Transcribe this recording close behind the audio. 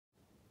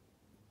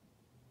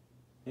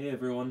Hey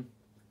everyone,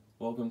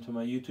 welcome to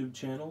my YouTube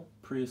channel,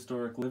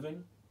 Prehistoric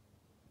Living.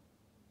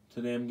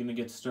 Today I'm going to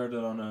get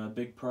started on a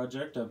big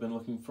project I've been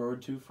looking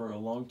forward to for a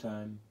long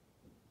time.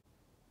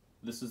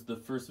 This is the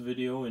first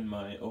video in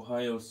my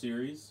Ohio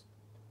series,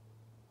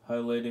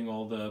 highlighting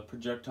all the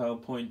projectile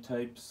point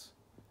types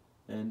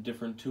and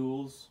different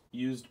tools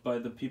used by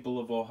the people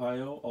of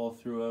Ohio all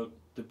throughout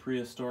the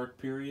prehistoric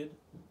period,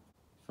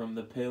 from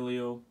the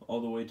Paleo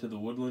all the way to the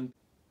woodland.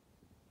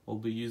 We'll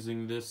be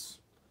using this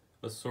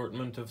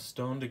assortment of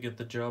stone to get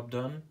the job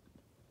done.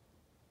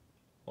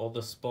 All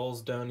the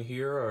spalls down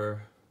here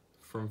are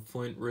from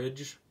Flint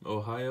Ridge,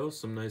 Ohio,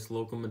 some nice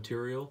local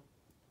material.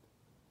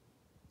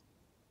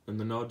 And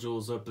the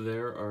nodules up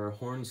there are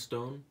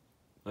hornstone.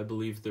 I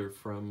believe they're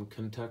from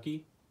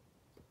Kentucky.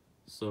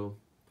 So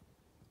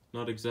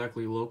not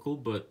exactly local,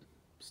 but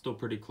still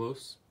pretty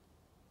close.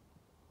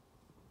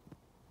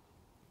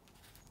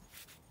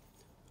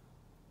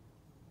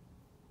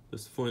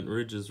 This Flint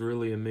Ridge is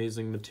really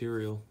amazing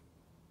material.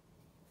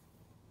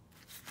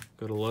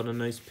 Got a lot of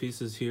nice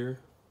pieces here.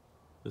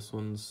 This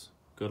one's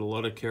got a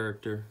lot of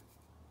character.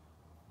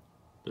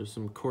 There's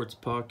some quartz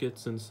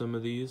pockets in some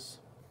of these.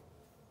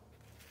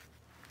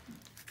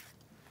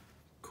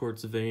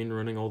 Quartz vein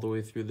running all the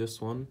way through this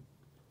one.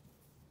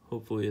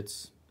 Hopefully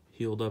it's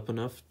healed up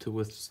enough to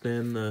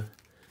withstand the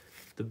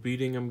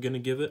beating I'm gonna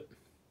give it.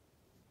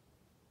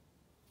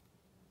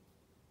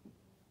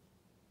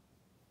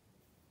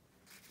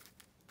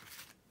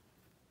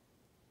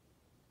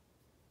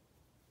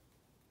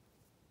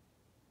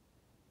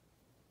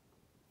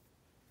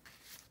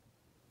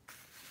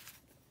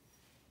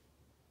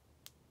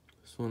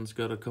 This one's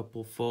got a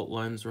couple fault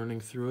lines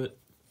running through it.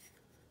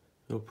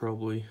 It'll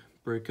probably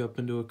break up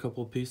into a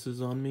couple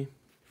pieces on me.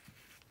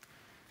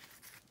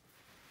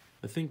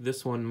 I think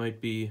this one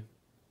might be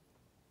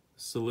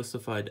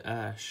silicified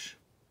ash.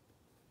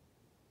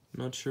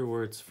 Not sure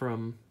where it's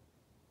from.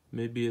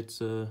 Maybe it's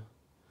a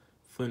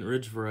Flint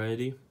Ridge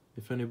variety.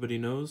 If anybody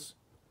knows,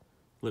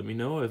 let me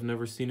know. I've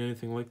never seen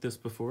anything like this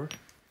before.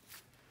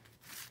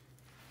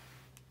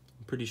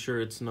 I'm pretty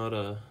sure it's not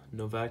a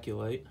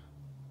novaculite.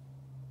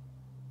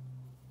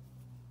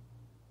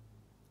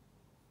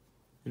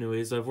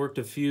 Anyways, I've worked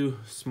a few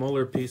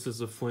smaller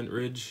pieces of Flint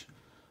Ridge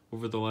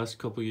over the last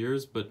couple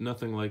years, but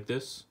nothing like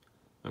this.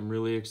 I'm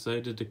really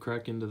excited to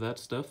crack into that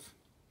stuff.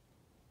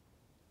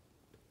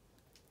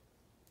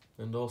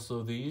 And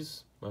also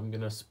these, I'm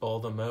gonna spall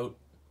them out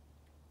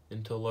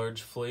into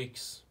large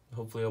flakes.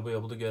 Hopefully I'll be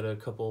able to get a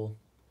couple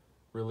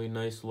really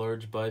nice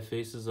large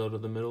bifaces out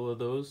of the middle of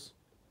those.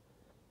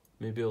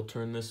 Maybe I'll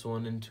turn this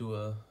one into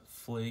a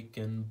flake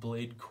and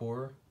blade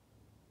core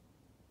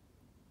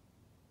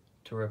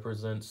to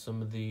represent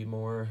some of the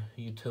more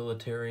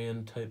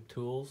utilitarian type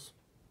tools.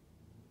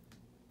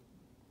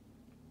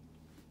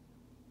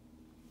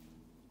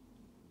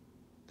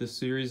 This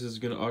series is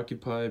going to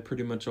occupy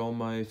pretty much all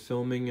my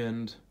filming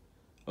and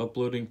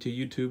uploading to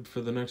YouTube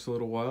for the next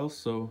little while,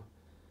 so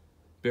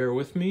bear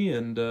with me,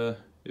 and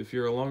if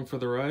you're along for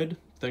the ride,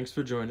 thanks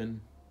for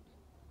joining.